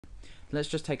Let's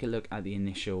just take a look at the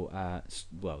initial,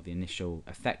 the initial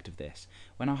effect of this.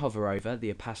 When I hover over,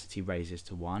 the opacity raises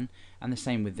to 1, and the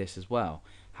same with this as well.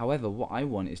 However, what I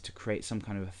want is to create some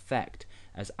kind of effect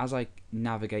as I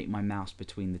navigate my mouse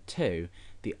between the two,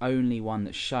 the only one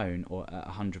that's shown or at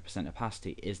 100%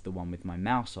 opacity is the one with my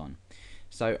mouse on.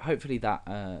 So hopefully that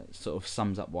sort of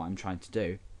sums up what I'm trying to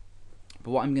do.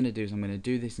 But what I'm going to do is I'm going to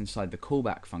do this inside the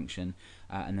callback function,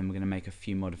 and then we're going to make a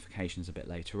few modifications a bit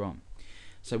later on.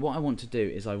 So what I want to do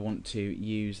is I want to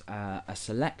use a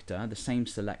selector, the same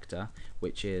selector,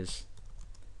 which is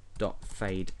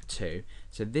 .fade2.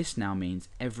 So this now means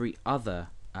every other,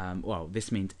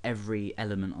 this means every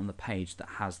element on the page that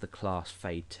has the class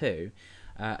fade2,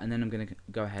 and then I'm going to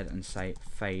go ahead and say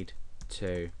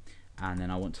fade2, and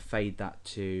then I want to fade that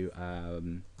to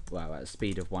at a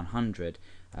speed of 100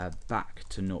 back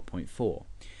to 0.4.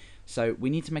 So we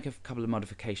need to make a couple of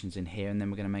modifications in here, and then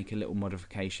we're going to make a little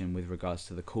modification with regards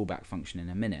to the callback function in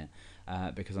a minute,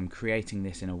 because I'm creating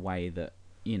this in a way that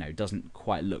doesn't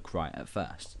quite look right at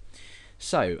first.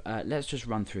 So let's just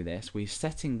run through this. We're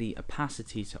setting the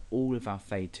opacity to all of our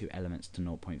fade2 elements to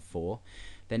 0.4.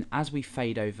 Then as we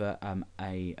fade over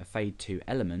a fade2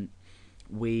 element,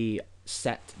 we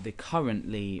set the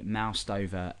currently moused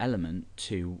over element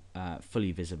to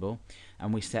fully visible,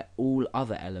 and we set all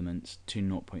other elements to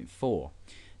 0.4.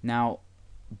 Now,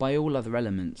 by all other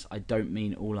elements, I don't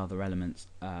mean all other elements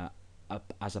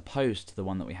as opposed to the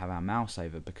one that we have our mouse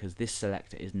over, because this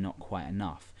selector is not quite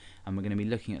enough, and we're going to be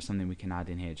looking at something we can add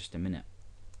in here just a minute.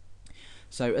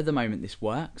 So at the moment this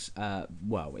works,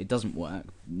 well, it doesn't work,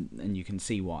 and you can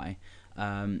see why.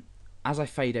 As I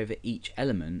fade over each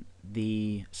element,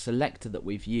 the selector that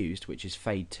we've used, which is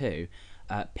fade2,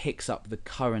 picks up the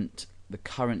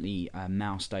currently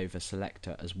moused over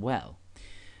selector as well.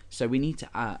 So we need to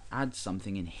add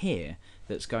something in here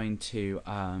that's going to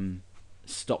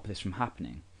stop this from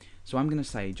happening. So I'm going to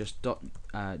say just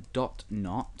dot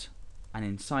not, and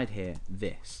inside here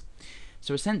this.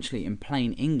 So essentially, in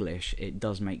plain English, it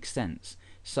does make sense.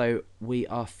 So we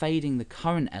are fading the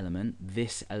current element,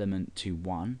 this element, to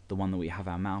 1, the one that we have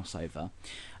our mouse over,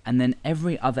 and then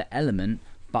every other element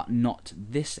but not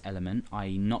this element,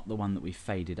 i.e. not the one that we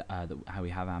faded, how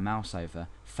we have our mouse over,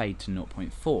 fade to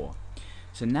 0.4.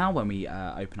 So now when we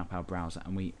open up our browser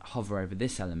and we hover over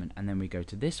this element and then we go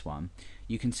to this one,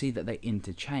 you can see that they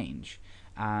interchange,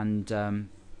 and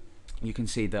you can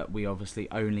see that we obviously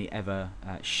only ever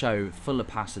show full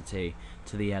opacity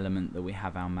to the element that we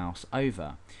have our mouse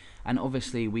over. And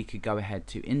obviously we could go ahead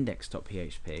to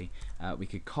index.php, we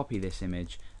could copy this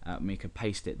image, and we could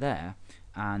paste it there,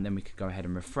 and then we could go ahead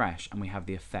and refresh, and we have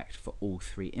the effect for all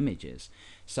 3 images.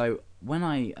 So when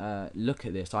I look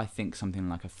at this, I think something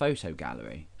like a photo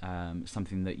gallery,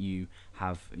 something that you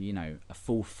have a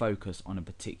full focus on a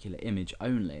particular image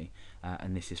only,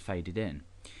 and this is faded in.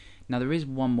 Now there is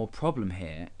one more problem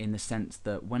here, in the sense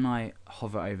that when I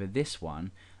hover over this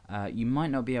one, you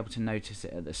might not be able to notice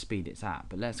it at the speed it's at,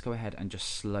 but let's go ahead and just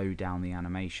slow down the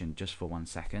animation just for 1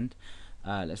 second.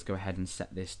 Let's go ahead and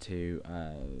set this to,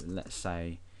 let's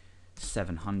say,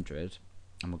 700,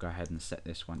 and we'll go ahead and set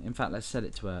this one. In fact, let's set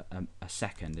it to a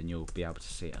second, and you'll be able to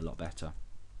see it a lot better.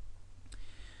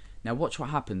 Now watch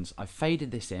what happens. I've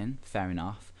faded this in, fair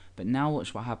enough, but now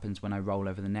watch what happens when I roll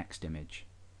over the next image.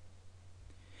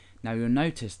 Now you'll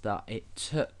notice that it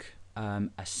took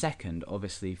a second,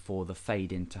 obviously, for the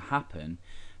fade in to happen,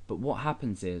 but what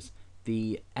happens is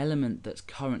the element that's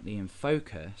currently in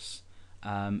focus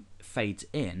fades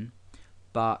in,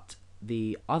 but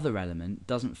the other element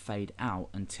doesn't fade out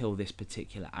until this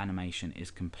particular animation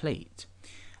is complete.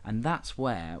 And that's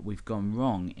where we've gone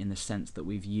wrong, in the sense that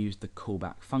we've used the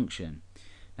callback function.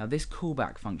 Now this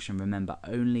callback function, remember,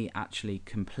 only actually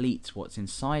completes what's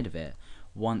inside of it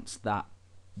once the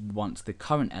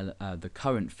current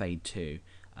fade2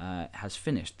 has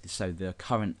finished, so the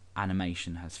current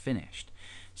animation has finished.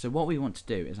 So what we want to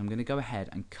do is I'm going to go ahead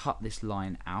and cut this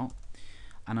line out,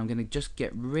 and I'm going to just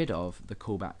get rid of the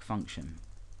callback function.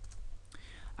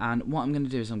 And what I'm going to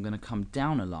do is I'm going to come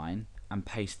down a line and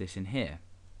paste this in here.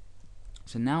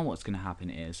 So now what's going to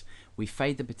happen is we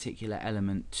fade the particular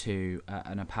element to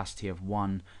an opacity of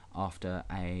 1 after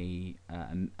a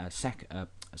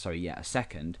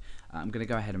second. I'm going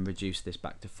to go ahead and reduce this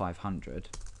back to 500,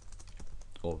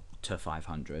 or to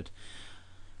 500.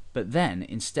 But then,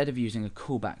 instead of using a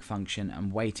callback function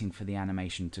and waiting for the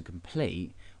animation to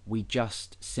complete, we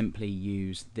just simply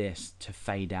use this to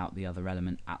fade out the other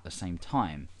element at the same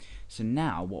time. So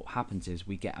now what happens is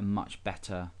we get a much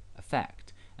better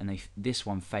effect, and this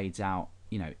one fades out,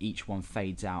 each one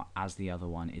fades out as the other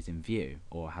one is in view,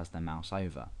 or has their mouse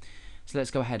over. So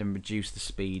let's go ahead and reduce the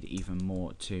speed even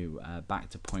more to back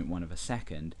to 0.1 of a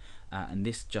second, and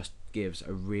this just gives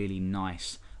a really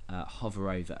nice hover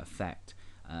over effect,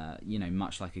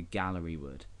 much like a gallery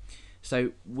would.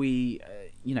 So we,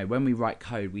 when we write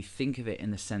code, we think of it in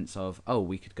the sense of, oh,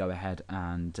 we could go ahead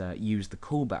and use the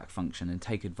callback function and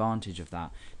take advantage of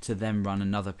that to then run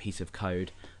another piece of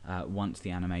code once the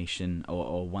animation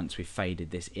or once we've faded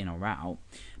this in or out.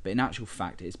 But in actual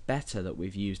fact, it's better that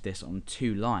we've used this on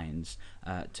 2 lines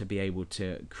to be able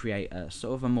to create a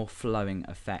sort of a more flowing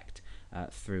effect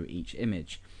through each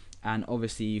image. And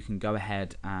obviously you can go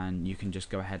ahead and you can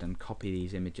just go ahead and copy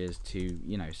these images to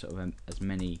sort of as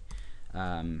many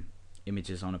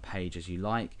images on a page as you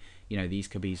like. These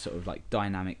could be sort of like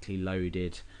dynamically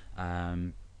loaded,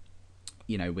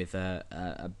 with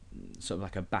a sort of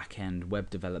like a back-end web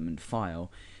development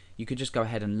file. You could just go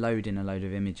ahead and load in a load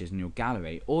of images in your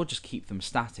gallery, or just keep them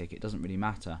static, it doesn't really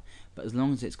matter. But as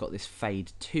long as it's got this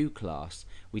fade to class,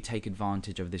 we take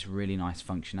advantage of this really nice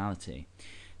functionality.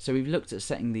 So we've looked at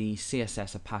setting the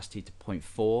CSS opacity to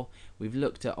 0.4, we've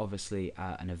looked at obviously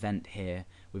an event here,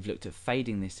 we've looked at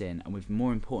fading this in, and we've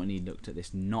more importantly looked at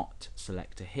this not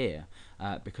selector here,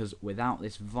 because without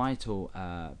this vital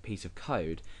piece of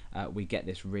code, we get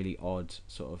this really odd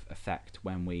sort of effect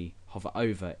when we hover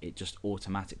over, it just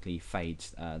automatically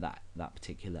fades that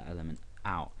particular element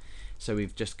out. So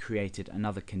we've just created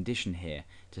another condition here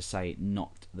to say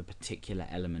not the particular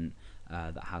element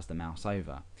that has the mouse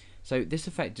over. So this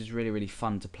effect is really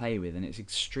fun to play with, and it's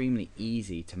extremely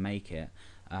easy to make it.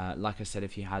 Like I said,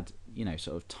 if you had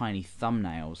sort of tiny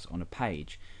thumbnails on a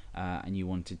page and you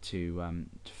wanted to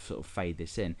sort of fade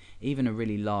this in, even a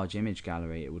really large image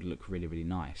gallery, it would look really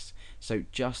nice. So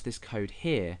just this code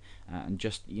here and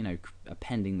just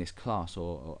appending this class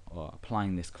or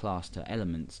applying this class to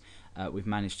elements, we've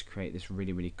managed to create this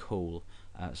really cool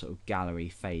sort of gallery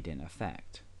fade in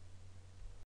effect.